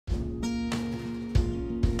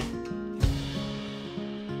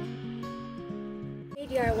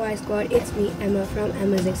DIY squad, it's me Emma from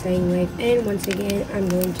Emma's Exciting Life, and once again I'm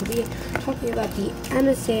going to be talking about the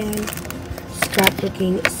amasan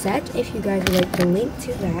scrapbooking set. If you guys would like the link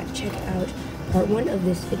to that, check out part 1 of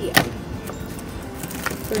this video.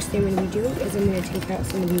 First thing I'm going to be doing is I'm going to take out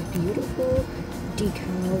some of these beautiful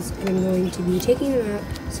decals, and I'm going to be taking them out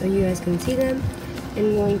so you guys can see them.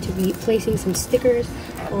 I'm going to be placing some stickers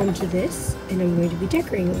onto this, and I'm going to be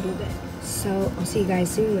decorating a little bit. So I'll see you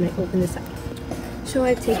guys soon when I open this up. So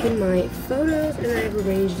I've taken my photos and I've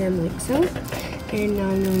arranged them like so, and now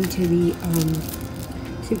I'm going to be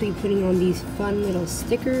simply putting on these fun little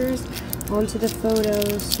stickers onto the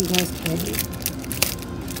photos so you guys can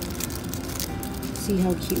see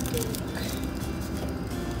how cute they look.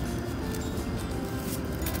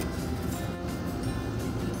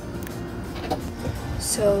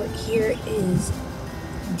 So here is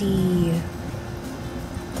the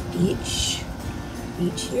beach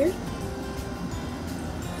here.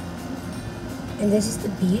 And this is the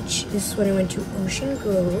beach. This is when I went to Ocean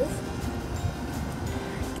Grove.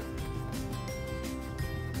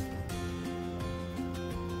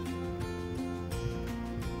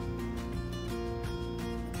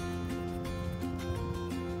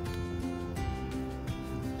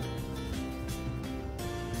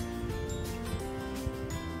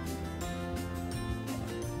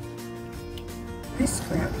 My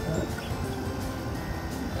scrapbook.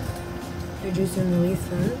 I do some really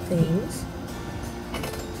fun things.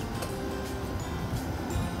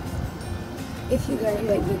 If you guys would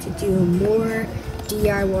like me to do more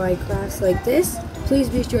DIY crafts like this, please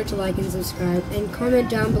be sure to like and subscribe and comment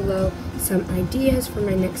down below some ideas for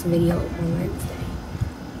my next video on Wednesday.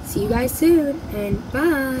 See you guys soon, and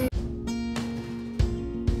bye!